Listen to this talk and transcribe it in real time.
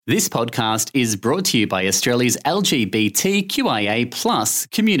This podcast is brought to you by Australia's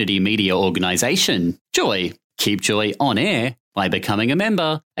LGBTQIA+ community media organisation, Joy. Keep Joy on air by becoming a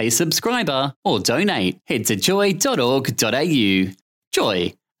member, a subscriber, or donate. Head to joy.org.au.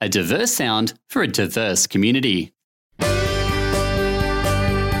 Joy, a diverse sound for a diverse community.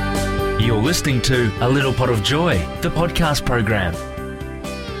 You're listening to A Little Pot of Joy, the podcast program.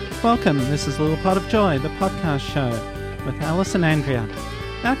 Welcome, this is A Little Pot of Joy, the podcast show with Alice and Andrea.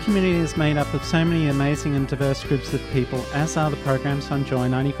 Our community is made up of so many amazing and diverse groups of people, as are the programs on Joy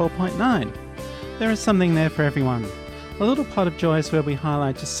 94.9. There is something there for everyone. A Little Pot of Joy is where we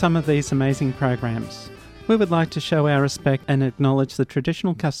highlight just some of these amazing programs. We would like to show our respect and acknowledge the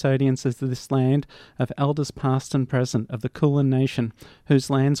traditional custodians of this land, of elders past and present of the Kulin Nation,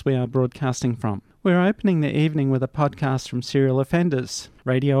 whose lands we are broadcasting from. We're opening the evening with a podcast from Serial Offenders,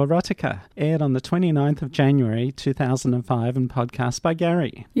 Radio Erotica, aired on the 29th of January 2005 and podcast by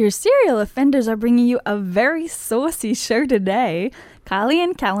Gary. Your Serial Offenders are bringing you a very saucy show today. Kylie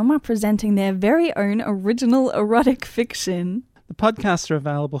and Callum are presenting their very own original erotic fiction. The podcasts are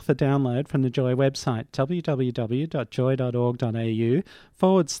available for download from the Joy website,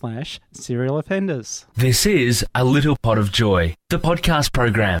 www.joy.org.au/Serial Offenders. This is A Little Pot of Joy, the podcast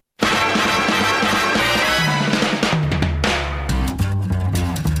program.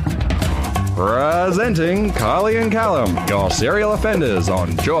 Presenting Kylie and Callum, your Serial Offenders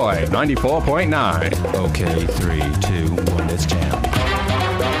on Joy 94.9. Okay, 3, 2, 1, let's jam.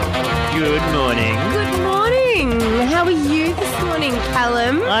 Good morning. Good morning. How are you this morning,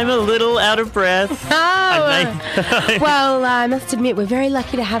 Callum? I'm a little out of breath. Well, I must admit, we're very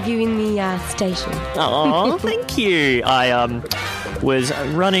lucky to have you in the station. Oh, thank you. I was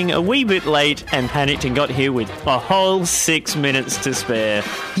running a wee bit late and panicked and got here with a whole 6 minutes to spare.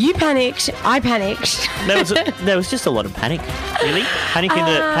 You panicked. I panicked. There was just a lot of panic, really. Panic in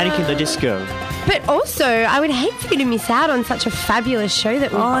the disco. But also, I would hate for you to miss out on such a fabulous show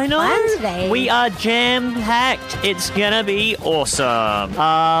that we've got planned today. We are jam-packed. It's gonna be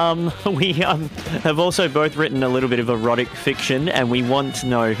awesome. We have also both written a little bit of erotic fiction, and we want to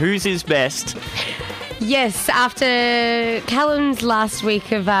know whose is best. Yes, after Callum's last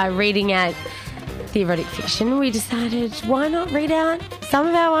week of reading out the erotic fiction, we decided why not read out some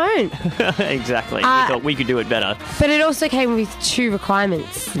of our own. Exactly. We thought we could do it better. But it also came with 2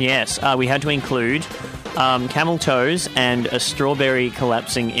 requirements. Yes, we had to include camel toes and a strawberry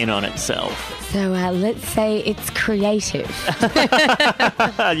collapsing in on itself. So let's say it's creative.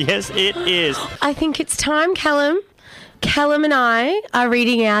 Yes, it is. I think it's time, Callum. Callum and I are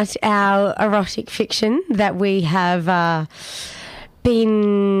reading out our erotic fiction that we have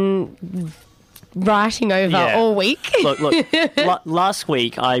been writing over all week. Look. Last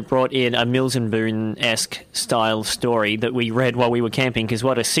week I brought in a Mills and Boon-esque style story that we read while we were camping, because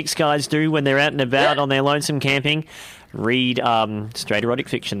what do 6 guys do when they're out and about on their lonesome camping? Read straight erotic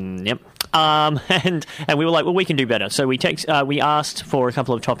fiction. Yep. And we were like, well, we can do better. So we asked for a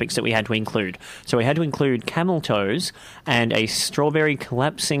couple of topics that we had to include. So we had to include camel toes and a strawberry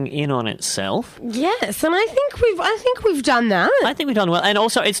collapsing in on itself. Yes, and I think we've done that. I think we've done well. And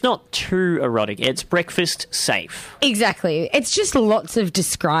also, it's not too erotic. It's breakfast safe. Exactly. It's just lots of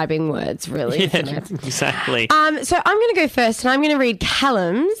describing words, really, isn't it? Exactly. So I'm going to go first, and I'm going to read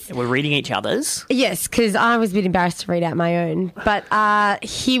Callum's. We're reading each other's. Yes, because I was a bit embarrassed to read out my own. But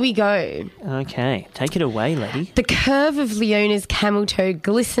here we go. Okay, take it away, lady. The curve of Leona's camel toe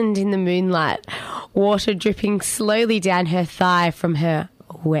glistened in the moonlight, water dripping slowly down her thigh from her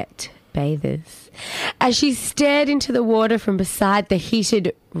wet bathers. As she stared into the water from beside the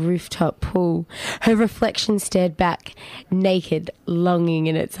heated rooftop pool, her reflection stared back, naked, longing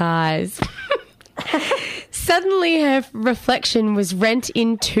in its eyes. Suddenly her reflection was rent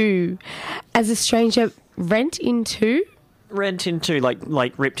in two as a stranger... Rent in two? Rent in two,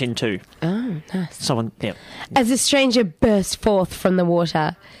 like ripped in two. Oh, nice. Someone, yeah. As a stranger burst forth from the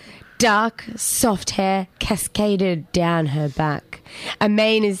water, dark, soft hair cascaded down her back. A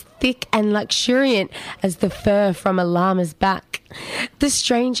mane as thick and luxuriant as the fur from a llama's back. The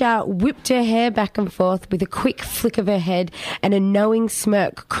stranger whipped her hair back and forth with a quick flick of her head, and a knowing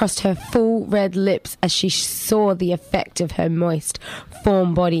smirk crossed her full red lips as she saw the effect of her moist,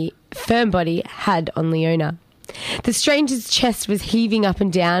 firm body had on Leona. The stranger's chest was heaving up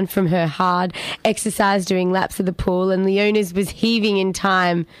and down from her hard exercise doing laps of the pool, and Leona's was heaving in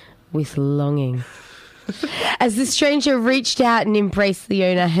time with longing. As the stranger reached out and embraced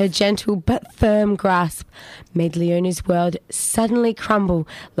Leona, her gentle but firm grasp made Leona's world suddenly crumble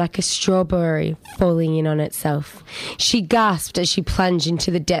like a strawberry falling in on itself. She gasped as she plunged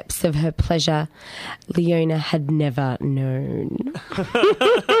into the depths of her pleasure Leona had never known.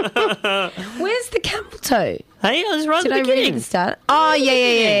 Where's the camel toe? Hey, I was right Did at the I read beginning. at the start? Oh,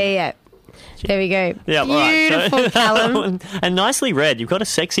 yeah. There we go. Yeah, Beautiful, all right. Callum. And nicely read. You've got a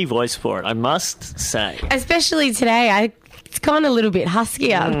sexy voice for it, I must say. Especially today, it's gone a little bit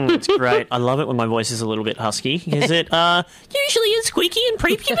huskier. It's great. I love it when my voice is a little bit husky. Is it usually is squeaky and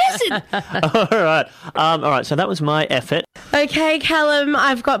prepubescent? All right, so that was my effort. Okay, Callum,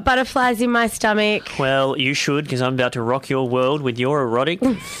 I've got butterflies in my stomach. Well, you should, because I'm about to rock your world with your erotic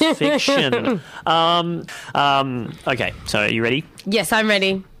fiction. Okay, so are you ready? Yes, I'm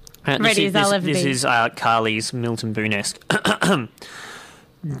ready. Ready as I'll ever be. This is Carly's Milton Boone-esque.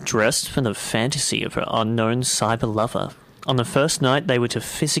 Dressed for the fantasy of her unknown cyber lover. On the first night, they were to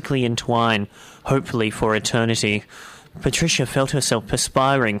physically entwine, hopefully for eternity. Patricia felt herself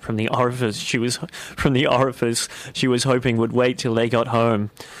perspiring from the orifice she was hoping would wait till they got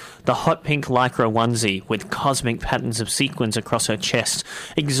home. The hot pink lycra onesie, with cosmic patterns of sequins across her chest,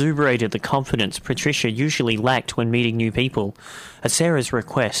 exuberated the confidence Patricia usually lacked when meeting new people. At Sarah's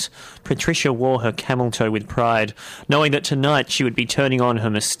request, Patricia wore her camel toe with pride, knowing that tonight she would be turning on her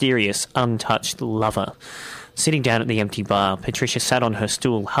mysterious, untouched lover. Sitting down at the empty bar, Patricia sat on her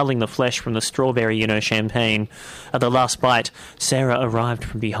stool, hulling the flesh from the strawberry in her champagne. At the last bite, Sarah arrived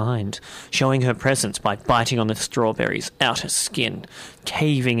from behind, showing her presence by biting on the strawberry's outer skin,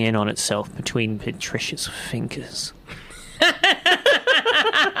 caving in on itself between Patricia's fingers. That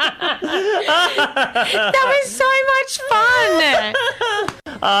was so much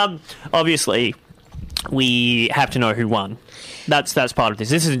fun! Obviously, we have to know who won. That's part of this.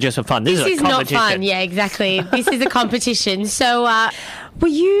 This isn't just for fun. This is a not competition. fun. Yeah, exactly. This is a competition. So, were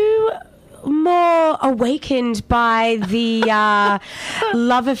you more awakened by the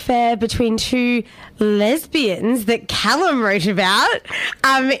love affair between two lesbians that Callum wrote about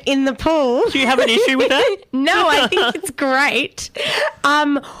in the pool? Do you have an issue with that? No, I think it's great.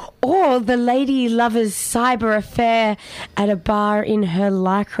 Or the lady lover's cyber affair at a bar in her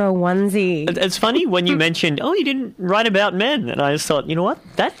lycra onesie. It's funny when you mentioned, you didn't write about men. And I just thought, you know what?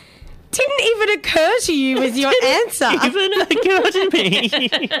 That didn't even occur to you as your answer. even occur to me.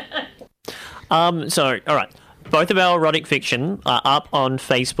 So, all right. Both of our erotic fiction are up on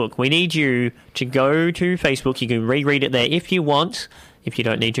Facebook. We need you to go to Facebook. You can reread it there if you want. If you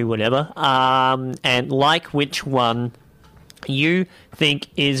don't need to, whatever. And like which one you think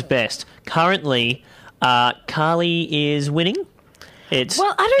is best. Currently, Carly is winning. I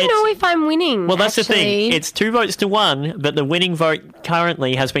don't know if I'm winning. Well, that's actually. the thing. It's 2 votes to 1, but the winning vote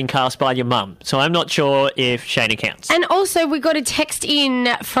currently has been cast by your mum. So I'm not sure if Shana counts. And also, we got a text in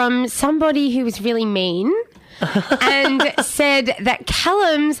from somebody who was really mean and said that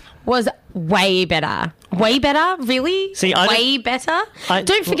Callum's was way better. Way better? Really? See, way better?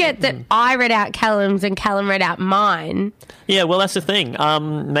 Don't forget that I read out Callum's and Callum read out mine. Yeah, well, that's the thing.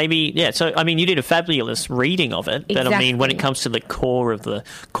 Maybe, yeah. So, I mean, you did a fabulous reading of it, but I mean, when it comes to the core of the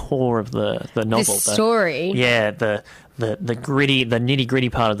novel, the story, the gritty, the nitty gritty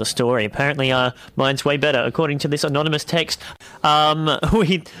part of the story. Apparently, mine's way better, according to this anonymous text.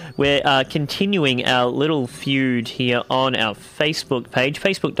 We're continuing our little feud here on our Facebook page,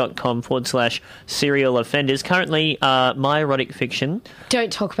 facebook.com/serial offenders. Currently, my erotic fiction.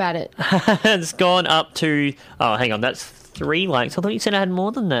 Don't talk about it. Has gone up to. Oh, hang on, that's 3 likes. I thought you said I had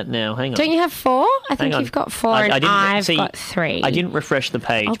more than that now. Hang on. Don't you have 4? I think you've got 4 and I've got 3. I didn't refresh the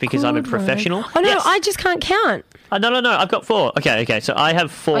page because I'm a professional. Oh, no, yes. I just can't count. No, I've got 4. Okay. So I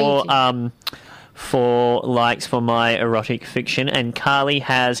have 4 4 likes for my erotic fiction, and Carly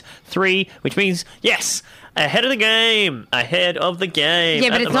has 3, which means, yes, ahead of the game. Yeah,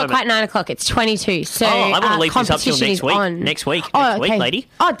 but it's not quite 9 o'clock. It's 22. So I'm going to leave this up till next week. Next week, lady.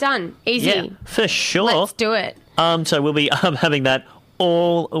 Oh, done. Easy. Yeah, for sure. Let's do it. So we'll be having that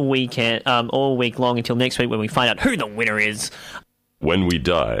all week long until next week when we find out who the winner is. When we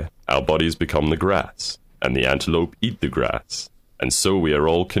die, our bodies become the grass, and the antelope eat the grass, and so we are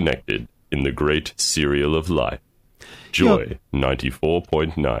all connected in the great cereal of life. Joy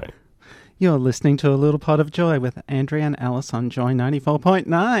 94.9. You're listening to A Little Pot of Joy with Andrea and Alice on Joy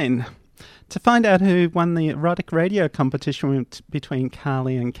 94.9. To find out who won the erotic radio competition between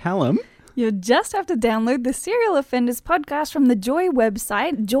Carly and Callum... You'll just have to download the Serial Offenders podcast from the Joy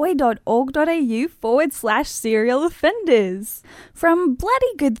website, joy.org.au/serial offenders. From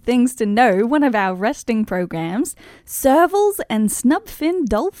Bloody Good Things to Know, one of our resting programs, servals and snubfin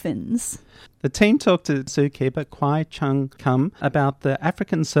dolphins. The team talked to zookeeper Kwai Chung Kum about the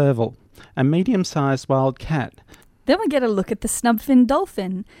African serval, a medium-sized wild cat. Then we get a look at the snubfin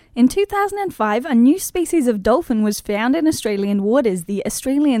dolphin. In 2005, a new species of dolphin was found in Australian waters, the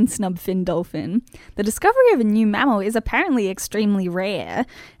Australian snubfin dolphin. The discovery of a new mammal is apparently extremely rare,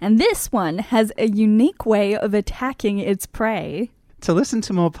 and this one has a unique way of attacking its prey. To listen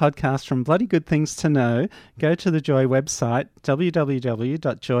to more podcasts from Bloody Good Things to Know, go to the Joy website,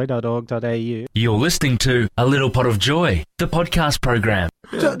 www.joy.org.au. You're listening to A Little Pot of Joy, the podcast program.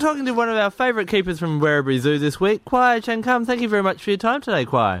 Talking to one of our favourite keepers from Werribee Zoo this week, Kwai Chung Kum. Thank you very much for your time today,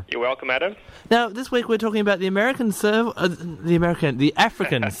 Kwai. You're welcome, Adam. Now, this week we're talking about the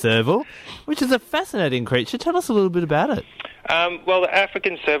African serval, which is a fascinating creature. Tell us a little bit about it. Well, the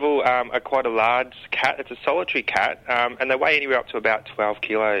African serval are quite a large cat. It's a solitary cat, and they weigh anywhere up to about 12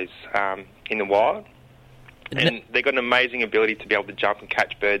 kilos in the wild. And they've got an amazing ability to be able to jump and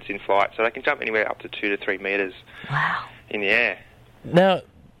catch birds in flight, so they can jump anywhere up to 2 to 3 metres in the air. Now,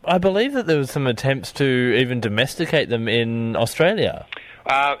 I believe that there was some attempts to even domesticate them in Australia.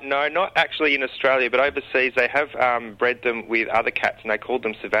 No, not actually in Australia, but overseas they have bred them with other cats, and they called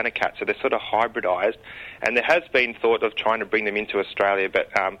them savannah cats, so they're sort of hybridised. And there has been thought of trying to bring them into Australia,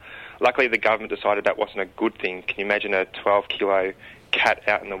 but luckily the government decided that wasn't a good thing. Can you imagine a 12-kilo cat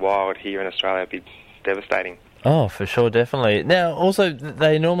out in the wild here in Australia? It'd be devastating. Oh, for sure, definitely. Now, also,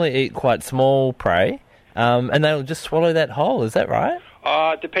 they normally eat quite small prey, and they'll just swallow that whole, is that right?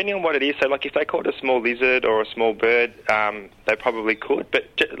 Depending on what it is. So, like, if they caught a small lizard or a small bird, they probably could. But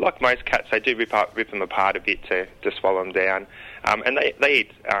like most cats, they do rip them apart a bit to swallow them down. And they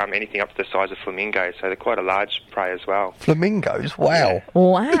eat anything up to the size of flamingos, so they're quite a large prey as well. Flamingos? Wow.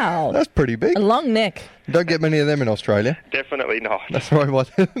 Wow. That's pretty big. A long neck. You don't get many of them in Australia. Definitely not. That's right.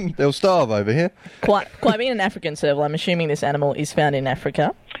 They'll starve over here. Quite being an African serval, I'm assuming this animal is found in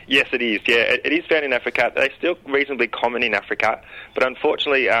Africa. Yes, it is. Yeah, it is found in Africa. They're still reasonably common in Africa, but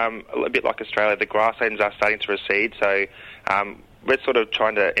unfortunately, a bit like Australia, the grasslands are starting to recede, so we're sort of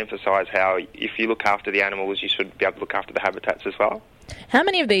trying to emphasise how if you look after the animals, you should be able to look after the habitats as well. How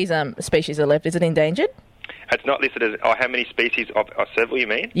many of these species are left? Is it endangered? It's not listed as... how many species of serval, you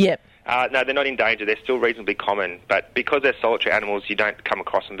mean? Yep. No, they're not endangered. They're still reasonably common, but because they're solitary animals, you don't come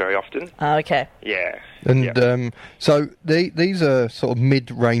across them very often. Okay. Yeah. And so these are sort of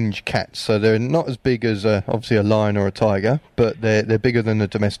mid-range cats, so they're not as big as obviously a lion or a tiger, but they're bigger than a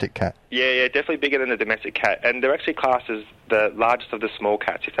domestic cat. Yeah, definitely bigger than a domestic cat, and they're actually classed as the largest of the small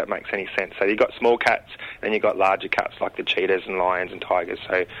cats, if that makes any sense. So you've got small cats, and you've got larger cats like the cheetahs and lions and tigers.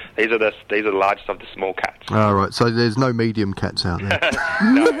 So these are the largest of the small cats. Oh, right. So there's no medium cats out there.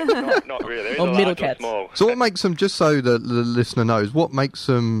 No, not really. There is or a middle large cats. or small. So what makes them, just so the listener knows, what makes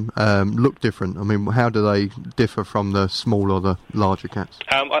them look different? I mean, how do they differ from the small or the larger cats?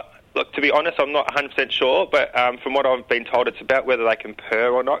 Look, to be honest, I'm not 100% sure, but from what I've been told, it's about whether they can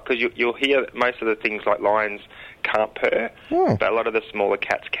purr or not, because you'll hear most of the things like lions can't purr, but a lot of the smaller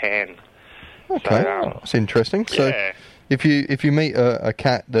cats can. Okay, so, that's interesting. So yeah. if you meet a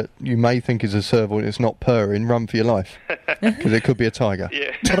cat that you may think is a serval and it's not purring, run for your life, because it could be a tiger.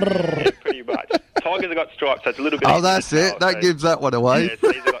 Yeah, pretty much. Tigers have got stripes, so it's a little bit... Oh, that's it. That gives that one away. Yeah,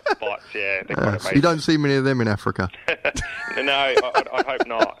 so these have got spots, yeah. They're quite amazing. You don't see many of them in Africa. No, I hope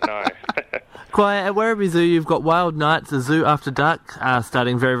not, no. Kwai, at Werribee Zoo, you've got Wild Nights, a zoo after dark,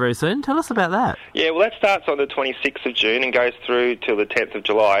 starting very, very soon. Tell us about that. Yeah, well, that starts on the 26th of June and goes through till the 10th of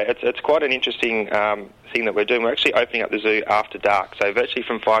July. It's quite an interesting thing that we're doing. We're actually opening up the zoo after dark, so virtually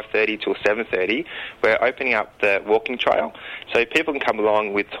from 5:30 till 7:30, we're opening up the walking trail. So people can come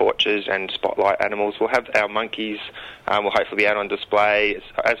along with torches and spotlight animals. We'll have our monkeys, we'll hopefully be out on display,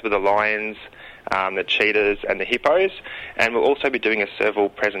 as with the lions, the cheetahs and the hippos, and we'll also be doing a serval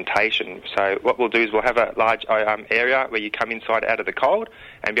presentation. So what we'll do is we'll have a large area where you come inside out of the cold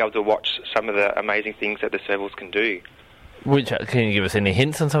and be able to watch some of the amazing things that the servals can do. Can you give us any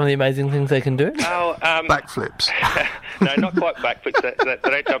hints on some of the amazing things they can do? Oh, backflips. No, not quite backflips.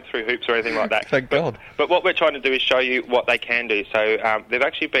 They don't jump through hoops or anything like that. Thank God. But what we're trying to do is show you what they can do. So they've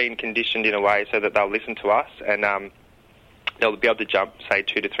actually been conditioned in a way so that they'll listen to us, and they'll be able to jump, say,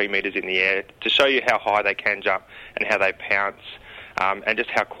 2 to 3 metres in the air to show you how high they can jump and how they pounce. and just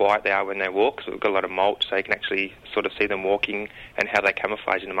how quiet they are when they walk. So we've got a lot of mulch, so you can actually sort of see them walking and how they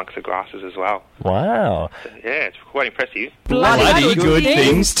camouflage in amongst the grasses as well. Wow. So, yeah, it's quite impressive. Bloody good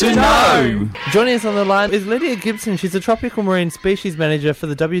things to know. Joining us on the line is Lydia Gibson. She's a tropical marine species manager for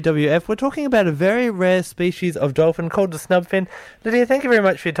the WWF. We're talking about a very rare species of dolphin called the snubfin. Lydia, thank you very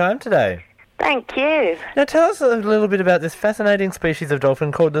much for your time today. Thank you. Now tell us a little bit about this fascinating species of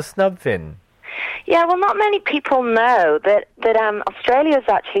dolphin called the snubfin. Yeah, well, not many people know that Australia is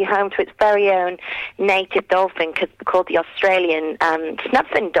actually home to its very own native dolphin called the Australian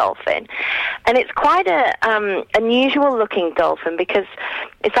snubfin dolphin. And it's quite a unusual-looking dolphin because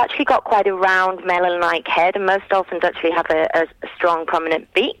it's actually got quite a round melon-like head, and most dolphins actually have a strong,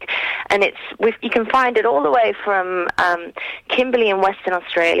 prominent beak. And you can find it all the way from Kimberley in Western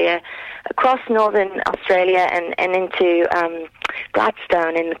Australia, across northern Australia and into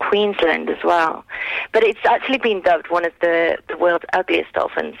Gladstone in Queensland as well. But it's actually been dubbed one of the world's ugliest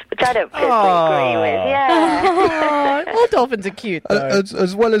dolphins, which I don't personally agree with. Yeah. All dolphins are cute, though.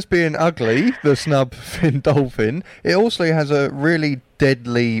 As well as being ugly, the snubfin dolphin, it also has a really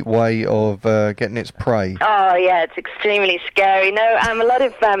deadly way of getting its prey. Oh, yeah, it's extremely scary. No, a lot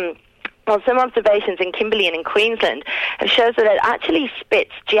of... some observations in Kimberley and in Queensland have shown that it actually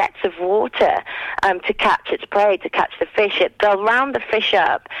spits jets of water to catch its prey, to catch the fish. They'll round the fish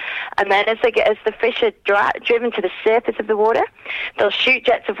up, and then as the fish are driven to the surface of the water, they'll shoot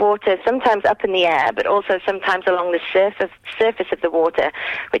jets of water, sometimes up in the air, but also sometimes along the surface of the water,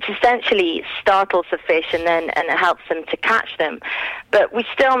 which essentially startles the fish and it helps them to catch them. But we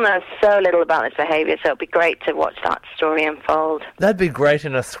still know so little about this behaviour, so it'll be great to watch that story unfold. That'd be great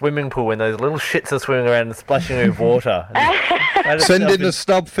in a swimming pool when those little shits are swimming around and splashing with water. Send in a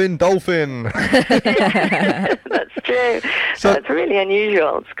snubfin dolphin. That's true. It's really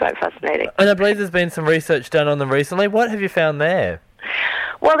unusual. It's quite fascinating. And I believe there's been some research done on them recently. What have you found there?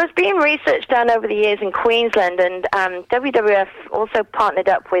 Well, there's been research done over the years in Queensland, and WWF also partnered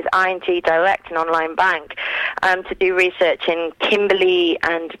up with ING Direct, an online bank, to do research in Kimberley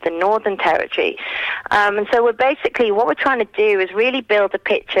and the Northern Territory. And so what we're trying to do is really build a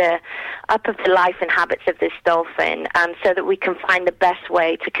picture up of the life and habits of this dolphin, so that we can find the best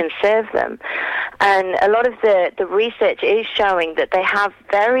way to conserve them. And a lot of the research is showing that they have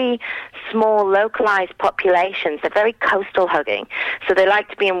very small, localized populations. They're very coastal hugging, so they like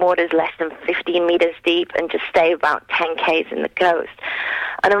to be in waters less than 15 meters deep and just stay about 10 k's in the coast.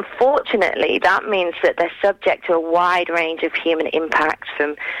 And unfortunately, that means that they're subject to a wide range of human impacts,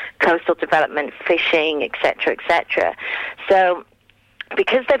 from coastal development, fishing, etc., etc. So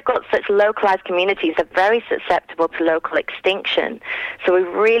because they've got such localized communities, they're very susceptible to local extinction. So we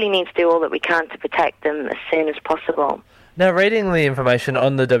really need to do all that we can to protect them as soon as possible. Now, reading the information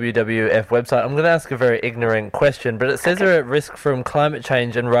on the WWF website, I'm going to ask a very ignorant question, but it says they're at risk from climate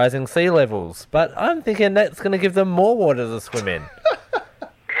change and rising sea levels. But I'm thinking that's going to give them more water to swim in.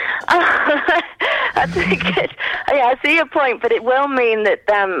 That's good. Yeah, I see your point, but it will mean that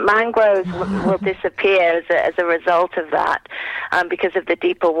mangroves will disappear as a result of that, because of the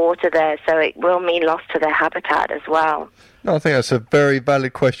deeper water there. So it will mean loss to their habitat as well. No, I think that's a very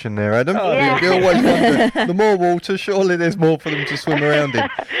valid question there, Adam. Oh, yeah. You always wonder, the more water, surely there's more for them to swim around in.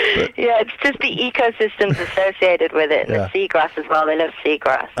 But yeah, it's just the ecosystems associated with it, and the seagrass as well. They love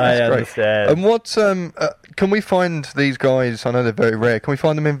seagrass. I understand. And what, can we find these guys, I know they're very rare, can we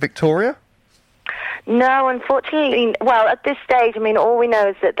find them in Victoria? No, unfortunately, well, at this stage, I mean, all we know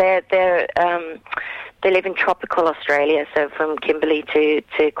is that they live in tropical Australia, so from Kimberley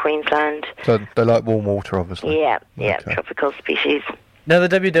to Queensland. So they like warm water, obviously. Yeah, Okay. tropical species. Now,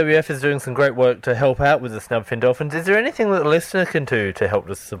 the WWF is doing some great work to help out with the snubfin dolphins. Is there anything that the listener can do to help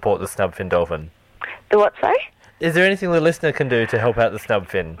to support the snubfin dolphin? The what, sorry? Is there anything the listener can do to help out the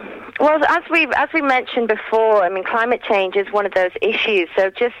snubfin? Well, as we mentioned before, I mean, climate change is one of those issues.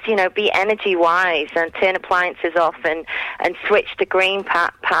 So just, be energy wise and turn appliances off and switch to green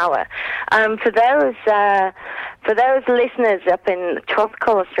power. For those listeners up in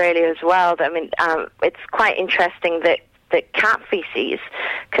tropical Australia as well, I mean, it's quite interesting that cat feces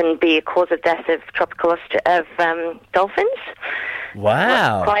can be a cause of death of dolphins.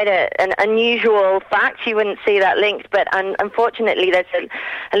 Wow. Quite an unusual fact. You wouldn't see that linked, but unfortunately there's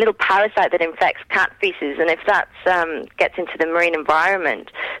a little parasite that infects cat feces, and if that gets into the marine environment,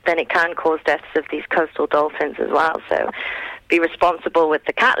 then it can cause deaths of these coastal dolphins as well. So be responsible with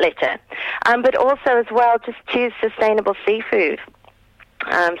the cat litter. But also as well, just choose sustainable seafood.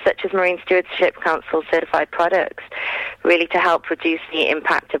 Such as Marine Stewardship Council certified products, really to help reduce the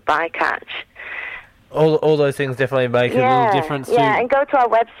impact of bycatch. All those things definitely make a little difference. Yeah, and go to our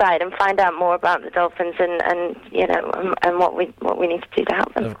website and find out more about the dolphins and what we need to do to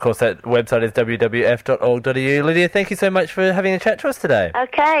help them. Of course, that website is wwf.org.au. Lydia, thank you so much for having a chat to us today.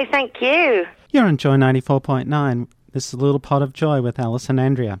 Okay, thank you. You're on Joy 94.9. This is A Little Pot of Joy with Alice and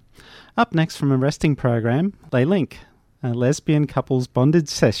Andrea. Up next from a resting program, They Link, a lesbian couple's bondage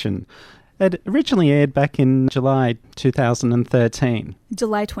session. It originally aired back in July 2013.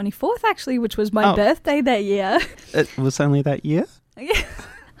 July 24th, actually, which was my birthday that year. It was only that year?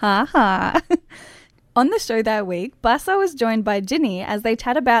 Ha ha. On the show that week, Bassa was joined by Ginny as they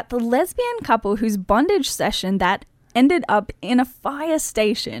chat about the lesbian couple whose bondage session that ended up in a fire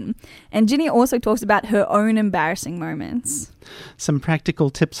station. And Ginny also talks about her own embarrassing moments. Some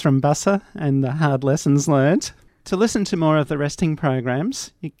practical tips from Bassa and the hard lessons learned. To listen to more of the resting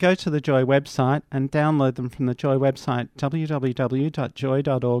programs, you go to the Joy website and download them from the Joy website,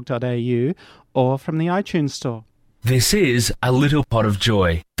 www.joy.org.au, or from the iTunes store. This is A Little Pot of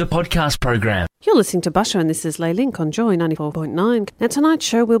Joy, the podcast program. You're listening to Basha and this is Lei Link on Joy 94.9. Now tonight's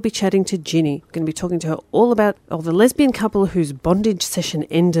show we'll be chatting to Ginny. We're going to be talking to her all about the lesbian couple whose bondage session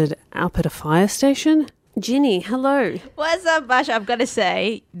ended up at a fire station. Ginny, hello. What's up, Basha? I've got to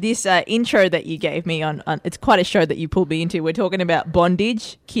say, this intro that you gave me on it's quite a show that you pulled me into. We're talking about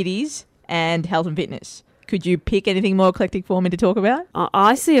bondage, kitties, and health and fitness. Could you pick anything more eclectic for me to talk about?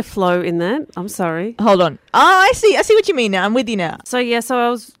 I see a flow in that. I'm sorry. Hold on. Oh, I see what you mean now. I'm with you now. So I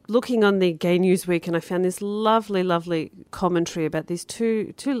was looking on the Gay Newsweek and I found this lovely, lovely commentary about these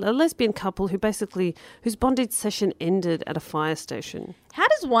a lesbian couple whose bondage session ended at a fire station. How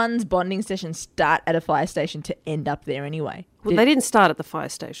does one's bonding session start at a fire station to end up there anyway? Well, they didn't start at the fire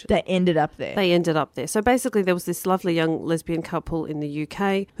station. They ended up there. So basically there was this lovely young lesbian couple in the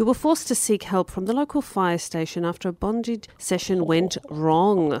UK who were forced to seek help from the local fire station after a bondage session went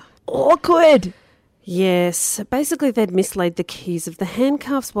wrong. Awkward. Yes. Basically they'd mislaid the keys of the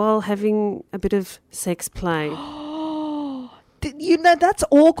handcuffs while having a bit of sex play. That's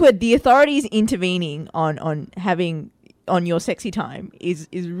awkward. The authorities intervening on your sexy time is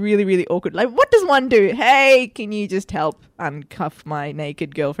really, really awkward. Like, what does one do? Hey, can you just help uncuff my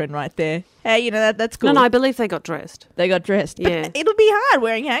naked girlfriend right there? Hey, that's cool. No, I believe they got dressed. They got dressed. Yeah. But it'll be hard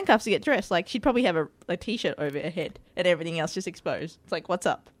wearing handcuffs to get dressed. Like, she'd probably have a T-shirt over her head and everything else just exposed. It's like, what's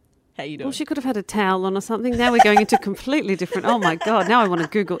up? How you doing? Well, she could have had a towel on or something. Now we're going into completely different... Oh, my God. Now I want to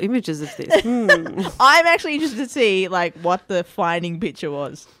Google images of this. I'm actually interested to see, what the finding picture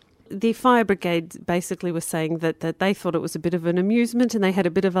was. The fire brigade basically was saying that they thought it was a bit of an amusement and they had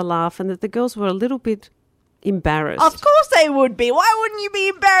a bit of a laugh and that the girls were a little bit embarrassed. Of course they would be. Why wouldn't you be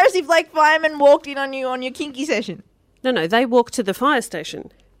embarrassed if, firemen walked in on you on your kinky session? No, they walked to the fire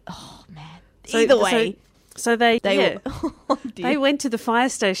station. Oh, man. Either way. So they went to the fire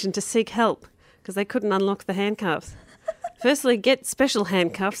station to seek help because they couldn't unlock the handcuffs. Firstly, get special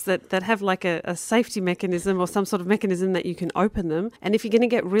handcuffs that have a safety mechanism or some sort of mechanism that you can open them. And if you're going to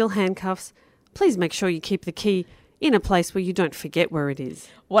get real handcuffs, please make sure you keep the key in a place where you don't forget where it is.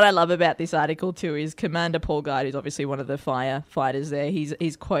 What I love about this article too is Commander Paul Guide, who's obviously one of the firefighters there.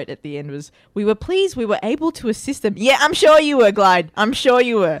 His quote at the end was, "We were pleased we were able to assist them." Yeah, I'm sure you were, Glide. I'm sure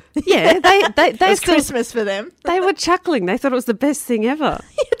you were. Yeah, they it's Christmas for them. They were chuckling. They thought it was the best thing ever.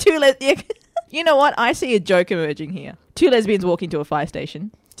 You know what? I see a joke emerging here. Two lesbians walk into a fire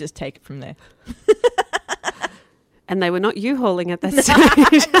station. Just take it from there. And they were not U-hauling at that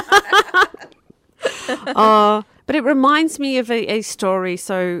stage. But it reminds me of a story.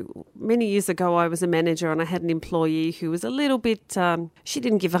 So many years ago, I was a manager and I had an employee who was a little bit, she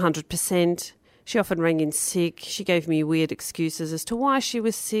didn't give 100%. She often rang in sick. She gave me weird excuses as to why she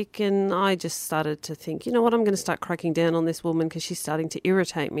was sick. And I just started to think, you know what, I'm going to start cracking down on this woman because she's starting to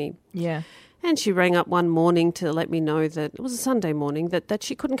irritate me. Yeah. And she rang up one morning to let me know that, it was a Sunday morning, that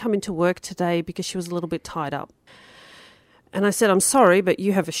she couldn't come into work today because she was a little bit tied up. And I said, I'm sorry, but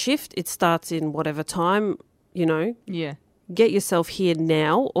you have a shift. It starts in whatever time, Yeah. Get yourself here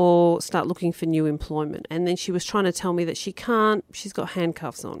now or start looking for new employment. And then she was trying to tell me that she can't, she's got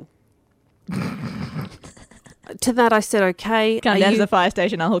handcuffs on. To that I said, okay. Come down to the fire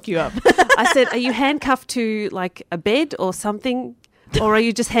station, I'll hook you up. I said, are you handcuffed to a bed or something? Or are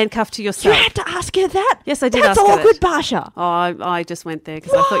you just handcuffed to yourself? You had to ask her that? Yes, I did ask her that. That's awkward, Basha. Oh, I just went there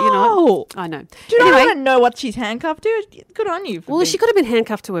because I thought, you know what? I know. Do you want to know what she's handcuffed to? Good on you. Well, she could have been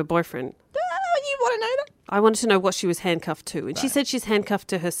handcuffed to her boyfriend. You want to know that? I wanted to know what she was handcuffed to. And she said she's handcuffed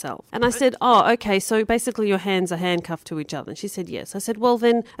to herself. And I said, oh, okay, so basically your hands are handcuffed to each other. And she said, yes. I said, well,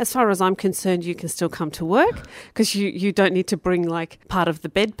 then, as far as I'm concerned, you can still come to work because you don't need to bring like part of the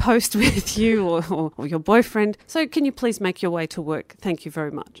bedpost with you or your boyfriend. So can you please make your way to work? Thank you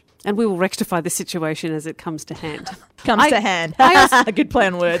very much. And we will rectify the situation as it comes to hand. To hand. Good play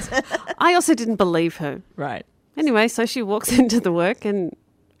on words. I also didn't believe her. Right. Anyway, so she walks into the work and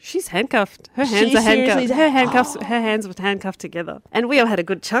she's handcuffed. Her hands are handcuffed. Her hands were handcuffed together. And we all had a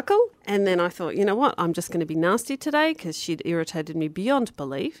good chuckle. And then I thought, you know what? I'm just going to be nasty today because she'd irritated me beyond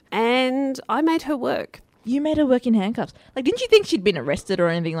belief. And I made her work. You made her work in handcuffs. Like, didn't you think she'd been arrested or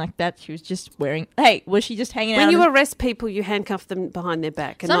anything like that? She was just wearing... Hey, was she just hanging out? When you arrest people, you handcuff them behind their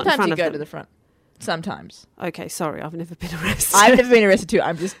back and not in Sometimes front you of go them. to the front. Sometimes. Okay, sorry, I've never been arrested. I've never been arrested too.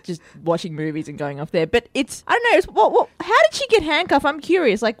 I'm just watching movies and going off there. But it's... I don't know. How did she get handcuffed? I'm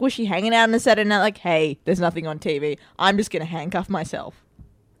curious. Like, was she hanging out on the Saturday night like, hey, there's nothing on TV. I'm just going to handcuff myself.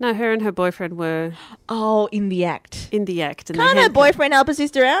 No, her and her boyfriend were... Oh, in the act. In the act. And Can't her boyfriend help her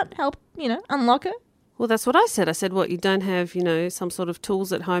sister out? Help, unlock her? Well, that's what I said. I said, what, you don't have, some sort of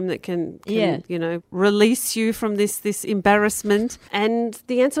tools at home that can release you from this embarrassment? And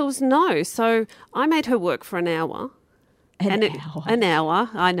the answer was no. So I made her work for an hour. An hour.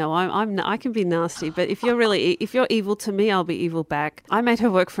 I know. I can be nasty, but if you're evil to me, I'll be evil back. I made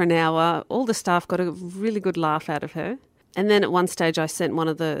her work for an hour. All the staff got a really good laugh out of her. And then at one stage I sent one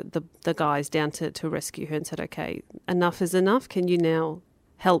of the guys down to rescue her and said, okay, enough is enough. Can you now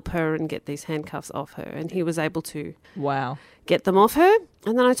help her and get these handcuffs off her? And he was able to get them off her.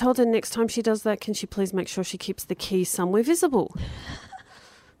 And then I told her next time she does that, can she please make sure she keeps the keys somewhere visible?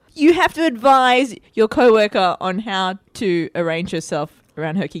 You have to advise your coworker on how to arrange herself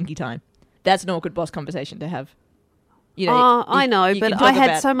around her kinky time. That's an awkward boss conversation to have. I know, but I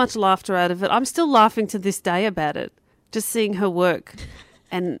had so much laughter out of it. I'm still laughing to this day about it. Just seeing her work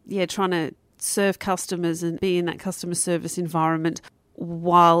and, trying to serve customers and be in that customer service environment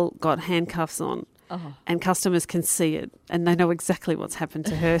while got handcuffs on. Oh. And customers can see it and they know exactly what's happened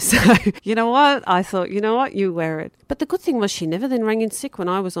to her. So, you know what? I thought, you wear it. But the good thing was she never then rang in sick when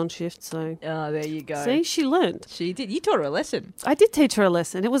I was on shift. So, oh, there you go. See, she learned. She did. You taught her a lesson. I did teach her a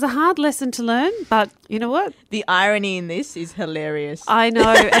lesson. It was a hard lesson to learn, but you know what? The irony in this is hilarious. I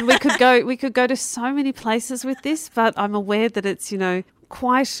know. And we could go to so many places with this, but I'm aware that it's,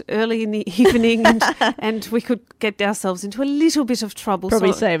 quite early in the evening and we could get ourselves into a little bit of trouble.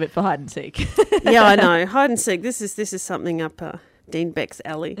 Probably save it for hide and seek. Yeah, I know. Hide and seek. This is something up Dean Beck's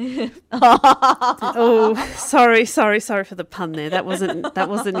alley. Oh, sorry for the pun there. That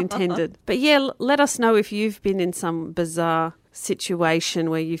wasn't intended. But yeah, let us know if you've been in some bizarre situation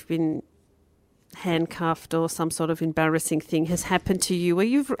where you've been handcuffed or some sort of embarrassing thing has happened to you where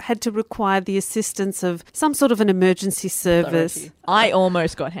you've had to require the assistance of some sort of an emergency service. I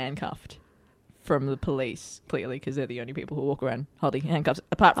almost got handcuffed from the police, clearly, because they're the only people who walk around holding handcuffs,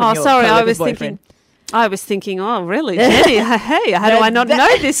 apart from your boyfriend. I was thinking, oh, really, Jenny? Hey, how do I not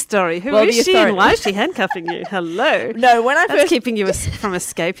know this story? Who is she and why is she handcuffing you? Hello. No, when That's keeping you from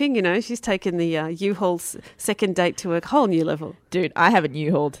escaping, She's taken the U-Haul's second date to a whole new level. Dude, I haven't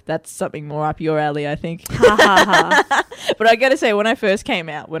U-Hauled. That's something more up your alley, I think. Ha, ha, ha. But I got to say, when I first came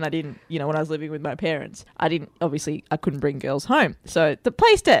out, when I didn't, when I was living with my parents, I couldn't bring girls home. So the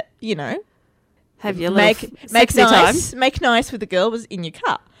place to, have your make nice with the girl was in your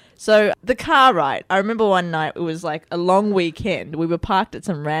car. So the car ride, I remember one night, it was like a long weekend. We were parked at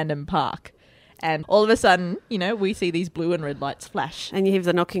some random park. And all of a sudden, we see these blue and red lights flash. And you hear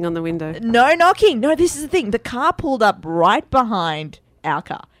the knocking on the window. No knocking. No, this is the thing. The car pulled up right behind our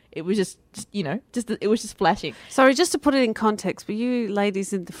car. It was just it was just flashing. Sorry, just to put it in context, were you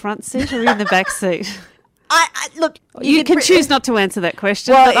ladies in the front seat or in the back seat? Look, you can choose not to answer that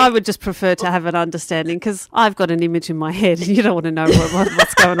question, but I would just prefer to have an understanding because I've got an image in my head and you don't want to know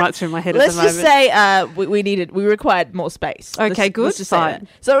what's going right through my head at the moment. Let's just say we required more space. Okay, good. Let's just fine.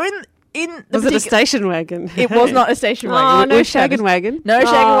 So was it a station wagon? It was not a station wagon. Oh, no shaggin' wagon. No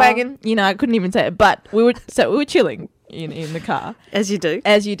shaggin' wagon. I couldn't even say it, but we were chilling in the car. As you do.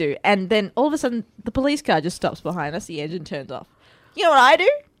 And then all of a sudden the police car just stops behind us, the engine turns off. You know what I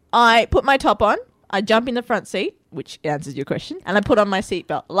do? I put my top on. I jump in the front seat, which answers your question, and I put on my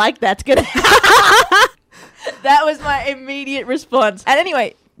seatbelt. Like that's going to That was my immediate response. And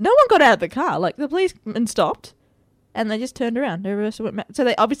anyway, no one got out of the car. Like, the policeman stopped, and they just turned around. So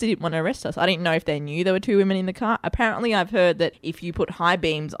they obviously didn't want to arrest us. I didn't know if they knew there were two women in the car. Apparently, I've heard that if you put high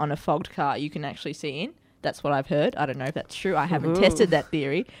beams on a fogged car, you can actually see in. That's what I've heard. I don't know if that's true. I haven't tested that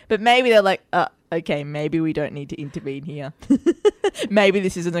theory. But maybe they're like, okay, maybe we don't need to intervene here. Maybe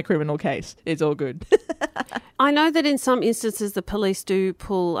this isn't a criminal case. It's all good. I know that in some instances the police do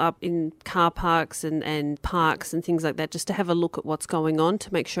pull up in car parks and parks and things like that just to have a look at what's going on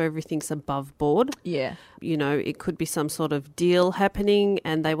to make sure everything's above board. Yeah. You know, it could be some sort of deal happening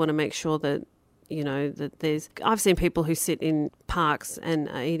and they want to make sure that, you know, that there's... I've seen people who sit in parks and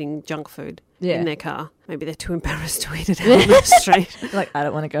are eating junk food in their car. Maybe they're too embarrassed to eat it out on the street. Like, I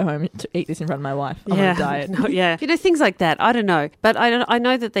don't want to go home to eat this in front of my wife. I'm on a diet. You know, things like that. I don't know. But I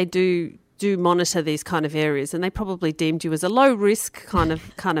know that they do monitor these kind of areas, and they probably deemed you as a low risk kind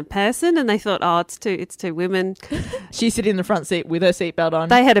of person, and they thought, oh, it's two women. She's sitting in the front seat with her seatbelt on.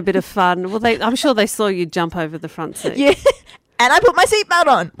 They had a bit of fun. Well, I'm sure they saw you jump over the front seat. Yeah, and I put my seatbelt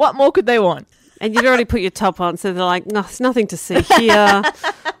on. What more could they want? And you'd already put your top on, so they're like, no, there's nothing to see here.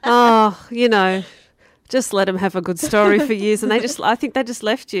 Oh, you know, just let them have a good story for years, and I think they just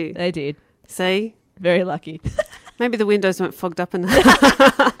left you. They did. See, very lucky. Maybe the windows weren't fogged up enough.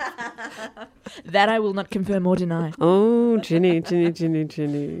 That I will not confirm or deny. Oh, Ginny.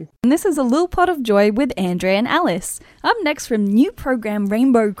 And this is A Little Pot of Joy with Andrea and Alice. Up next from new program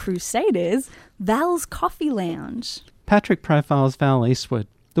Rainbow Crusaders, Val's Coffee Lounge. Patrick profiles Val Eastwood,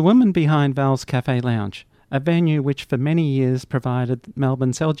 the woman behind Val's Cafe Lounge, a venue which for many years provided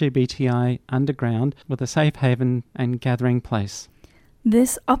Melbourne's LGBTI underground with a safe haven and gathering place.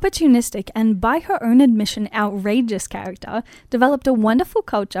 This opportunistic and, by her own admission, outrageous character developed a wonderful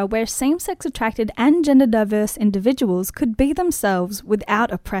culture where same-sex attracted and gender-diverse individuals could be themselves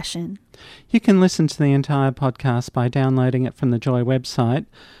without oppression. You can listen to the entire podcast by downloading it from the Joy website,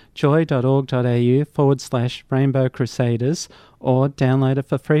 joy.org.au/Rainbow Crusaders, or download it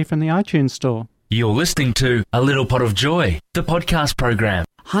for free from the iTunes Store. You're listening to A Little Pot of Joy, the podcast program.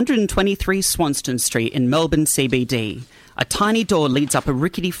 123 Swanston Street in Melbourne CBD. A tiny door leads up a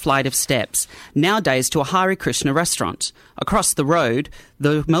rickety flight of steps, nowadays to a Hare Krishna restaurant. Across the road,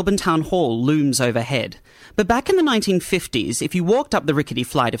 the Melbourne Town Hall looms overhead. But back in the 1950s, if you walked up the rickety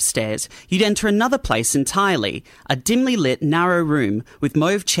flight of stairs, you'd enter another place entirely, a dimly lit, narrow room with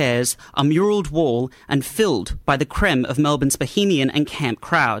mauve chairs, a muralled wall, and filled by the creme of Melbourne's bohemian and camp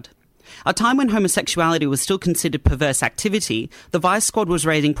crowd. A time when homosexuality was still considered perverse activity, the Vice Squad was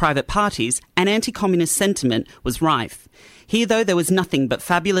raiding private parties and anti-communist sentiment was rife. Here, though, there was nothing but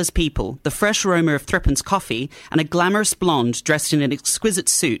fabulous people, the fresh aroma of Threepence coffee, and a glamorous blonde dressed in an exquisite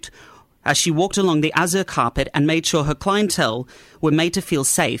suit as she walked along the azure carpet and made sure her clientele were made to feel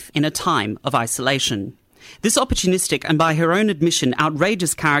safe in a time of isolation. This opportunistic and, by her own admission,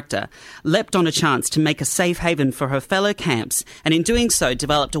 outrageous character leapt on a chance to make a safe haven for her fellow camps, and in doing so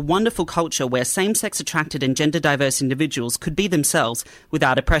developed a wonderful culture where same-sex attracted and gender-diverse individuals could be themselves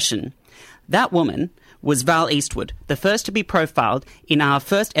without oppression. That woman was Val Eastwood, the first to be profiled in our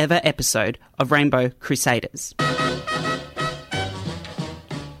first ever episode of Rainbow Crusaders.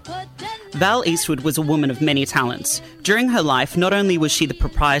 Val Eastwood was a woman of many talents. During her life, not only was she the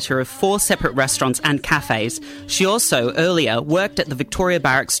proprietor of 4 separate restaurants and cafes, she also, earlier, worked at the Victoria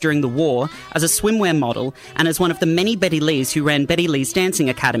Barracks during the war as a swimwear model and as one of the many Betty Lees who ran Betty Lee's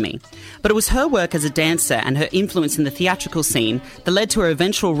Dancing Academy. But it was her work as a dancer and her influence in the theatrical scene that led to her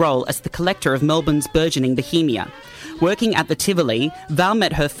eventual role as the collector of Melbourne's burgeoning bohemia. Working at the Tivoli, Val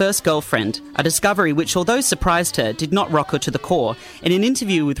met her first girlfriend, a discovery which, although surprised her, did not rock her to the core. In an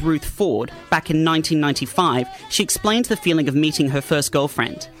interview with Ruth Ford back in 1995, she explained the feeling of meeting her first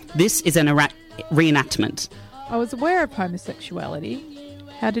girlfriend. This is an reenactment. I was aware of homosexuality.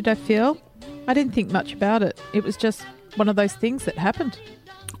 How did I feel? I didn't think much about it. It was just one of those things that happened.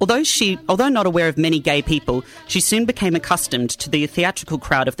 Although not aware of many gay people, she soon became accustomed to the theatrical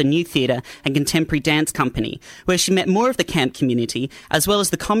crowd of the New Theatre and Contemporary Dance Company, where she met more of the camp community, as well as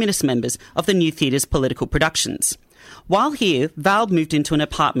the communist members of the New Theatre's political productions. While here, Val moved into an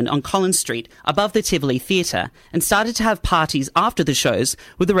apartment on Collins Street above the Tivoli Theatre and started to have parties after the shows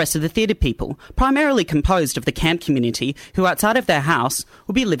with the rest of the theatre people, primarily composed of the camp community who, outside of their house,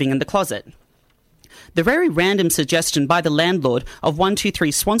 would be living in the closet. The very random suggestion by the landlord of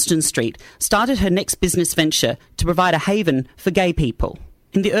 123 Swanston Street started her next business venture to provide a haven for gay people.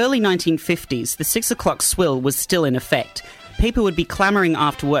 In the early 1950s, the 6 o'clock swill was still in effect. People would be clamouring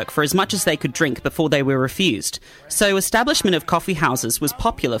after work for as much as they could drink before they were refused, so establishment of coffee houses was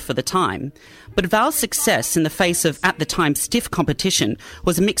popular for the time. But Val's success in the face of, at the time, stiff competition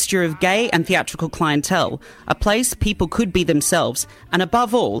was a mixture of gay and theatrical clientele, a place people could be themselves, and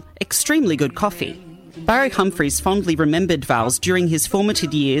above all, extremely good coffee. Barry Humphries fondly remembered Val's during his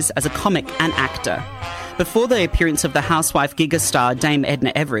formative years as a comic and actor. Before the appearance of the housewife gigastar Dame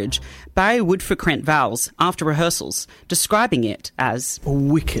Edna Everage, Barry would frequent Val's after rehearsals, describing it as a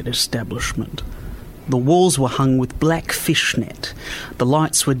wicked establishment. The walls were hung with black fishnet, the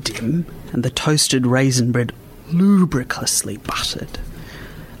lights were dim, and the toasted raisin bread lubriciously buttered.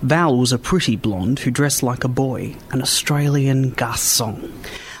 Val was a pretty blonde who dressed like a boy, an Australian garçon.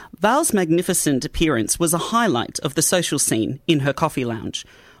 Val's magnificent appearance was a highlight of the social scene in her coffee lounge.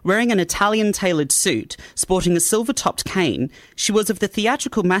 Wearing an Italian-tailored suit, sporting a silver-topped cane, she was of the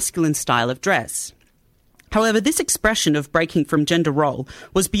theatrical masculine style of dress. However, this expression of breaking from gender role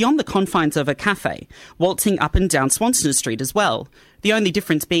was beyond the confines of a cafe, waltzing up and down Swanston Street as well, the only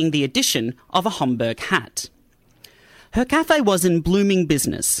difference being the addition of a Homburg hat. Her cafe was in blooming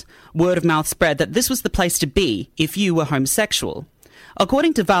business. Word of mouth spread that this was the place to be if you were homosexual.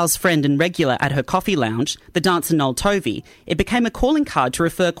 According to Val's friend and regular at her coffee lounge, the dancer Noel Tovey, it became a calling card to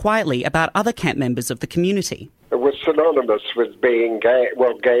refer quietly about other camp members of the community. It was synonymous with being gay.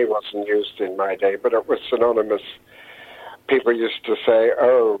 Well, gay wasn't used in my day, but it was synonymous. People used to say,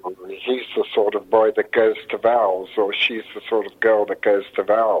 oh, he's the sort of boy that goes to Val's, or she's the sort of girl that goes to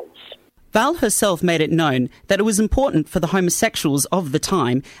Val's. Val herself made it known that it was important for the homosexuals of the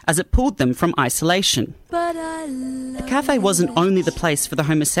time as it pulled them from isolation. The cafe wasn't only the place for the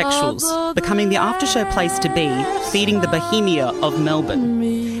homosexuals, becoming the after-show place to be, feeding the bohemia of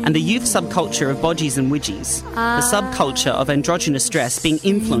Melbourne, and the youth subculture of bodgies and widgies, the subculture of androgynous dress being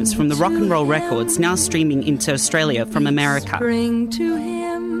influenced from the rock and roll records now streaming into Australia from America.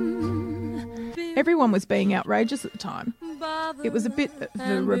 Everyone was being outrageous at the time. It was a bit of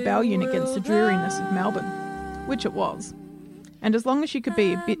a rebellion against the dreariness of Melbourne, which it was. And as long as you could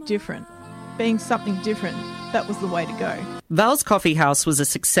be a bit different, being something different, that was the way to go. Val's Coffee House was a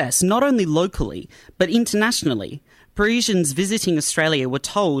success not only locally, but internationally. Parisians visiting Australia were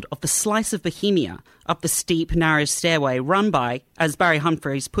told of the slice of bohemia up the steep, narrow stairway run by, as Barry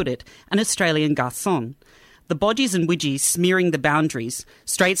Humphries put it, an Australian garçon. The bodgies and widgies smearing the boundaries,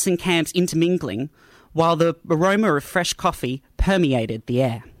 straights and camps intermingling, while the aroma of fresh coffee permeated the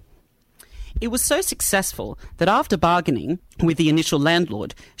air. It was so successful that after bargaining with the initial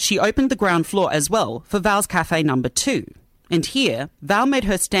landlord, she opened the ground floor as well for Val's Cafe No. 2. And here, Val made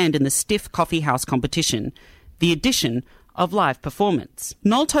her stand in the stiff coffee house competition, the addition of live performance.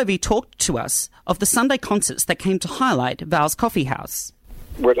 Noel Tovey talked to us of the Sunday concerts that came to highlight Val's Coffee House.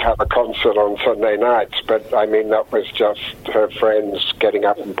 Would have a concert on Sunday nights, but I mean that was just her friends getting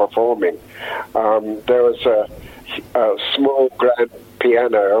up and performing. There was a small grand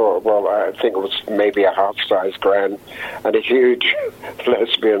piano, or well, I think it was maybe a half-size grand, and a huge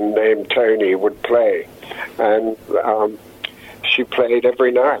lesbian named Tony would play, and she played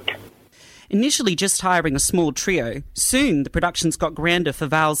every night. Initially just hiring a small trio, soon the productions got grander for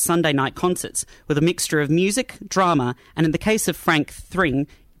Val's Sunday night concerts, with a mixture of music, drama, and in the case of Frank Thring,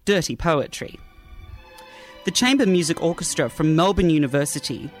 dirty poetry. The Chamber Music Orchestra from Melbourne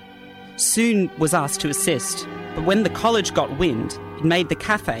University soon was asked to assist, but when the college got wind, it made the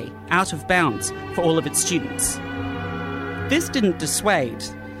cafe out of bounds for all of its students. This didn't dissuade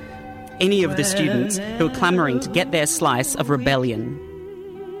any of the students who were clamouring to get their slice of rebellion.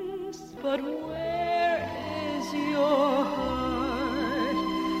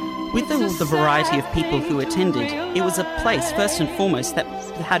 With all the variety of people who attended, it was a place, first and foremost, that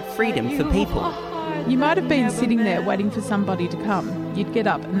had freedom for people. You might have been sitting there waiting for somebody to come. You'd get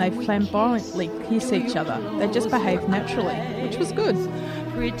up and they'd flamboyantly kiss each other. They just behaved naturally, which was good.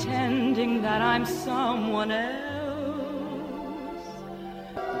 Pretending that I'm someone else.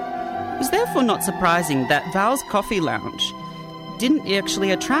 It was therefore not surprising that Val's Coffee Lounge didn't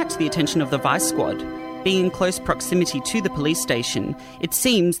actually attract the attention of the Vice Squad. Being in close proximity to the police station, it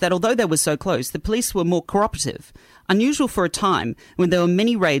seems that although they were so close, the police were more cooperative, unusual for a time when there were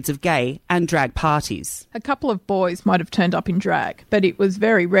many raids of gay and drag parties. A couple of boys might have turned up in drag, but it was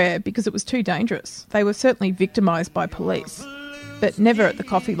very rare because it was too dangerous. They were certainly victimised by police, but never at the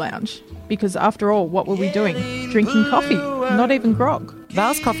Coffee Lounge, because after all, what were we doing? Drinking coffee, not even grog.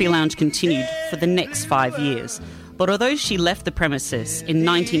 Val's Coffee Lounge continued for the next 5 years, but although she left the premises in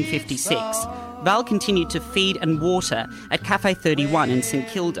 1956, Val continued to feed and water at Cafe 31 in St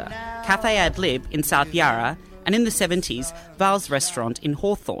Kilda, Cafe Ad Lib in South Yarra, and in the 70s, Val's Restaurant in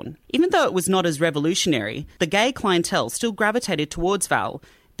Hawthorn. Even though it was not as revolutionary, the gay clientele still gravitated towards Val,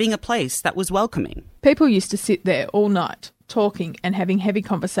 being a place that was welcoming. People used to sit there all night, talking and having heavy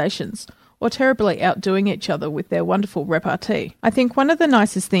conversations, or terribly outdoing each other with their wonderful repartee. I think one of the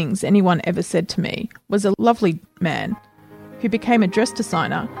nicest things anyone ever said to me was a lovely man who became a dress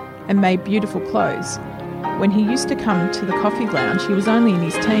designer and made beautiful clothes. When he used to come to the Coffee Lounge, he was only in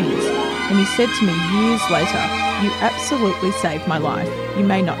his teens. And he said to me years later, "You absolutely saved my life. You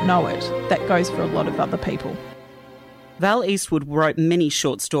may not know it. That goes for a lot of other people." Val Eastwood wrote many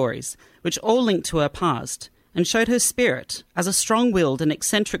short stories, which all linked to her past and showed her spirit as a strong-willed and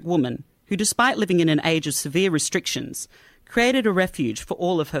eccentric woman who, despite living in an age of severe restrictions, created a refuge for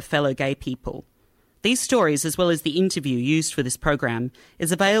all of her fellow gay people. These stories, as well as the interview used for this program,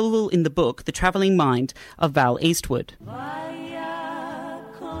 is available in the book The Travelling Mind of Val Eastwood.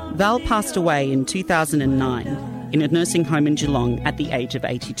 Val passed away in 2009 in a nursing home in Geelong at the age of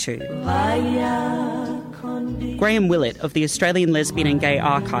 82. Graham Willett of the Australian Lesbian and Gay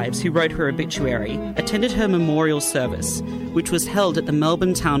Archives, who wrote her obituary, attended her memorial service, which was held at the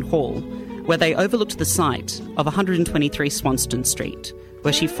Melbourne Town Hall, where they overlooked the site of 123 Swanston Street,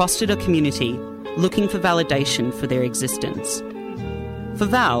 where she fostered a community looking for validation for their existence. For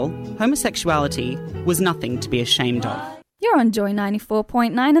Val, homosexuality was nothing to be ashamed of. You're on Joy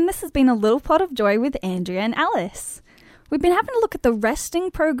 94.9 and this has been A Little Pot of Joy with Andrea and Alice. We've been having a look at the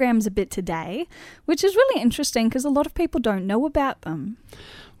resting programs a bit today, which is really interesting because a lot of people don't know about them.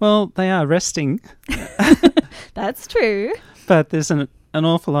 Well, they are resting. That's true. But there's an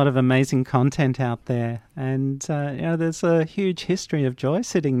awful lot of amazing content out there, and there's a huge history of Joy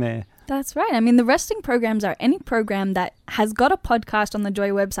sitting there. That's right. I mean, the resting programs are any program that has got a podcast on the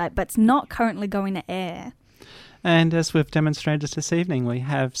Joy website but's not currently going to air. And as we've demonstrated this evening, we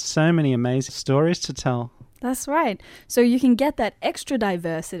have so many amazing stories to tell. That's right. So you can get that extra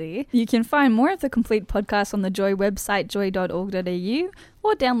diversity. You can find more of the complete podcast on the Joy website, joy.org.au,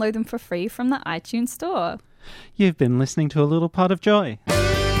 or download them for free from the iTunes store. You've been listening to A Little Pot of Joy.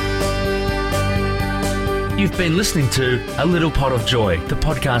 You've been listening to A Little Pot of Joy, the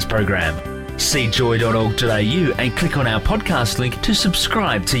podcast program. See joy.org.au and click on our podcast link to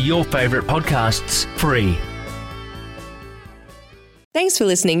subscribe to your favourite podcasts free. Thanks for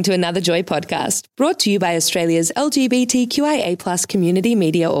listening to another Joy podcast, brought to you by Australia's LGBTQIA+ community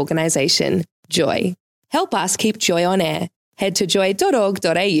media organisation, Joy. Help us keep Joy on air. Head to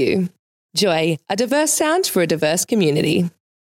joy.org.au. Joy, a diverse sound for a diverse community.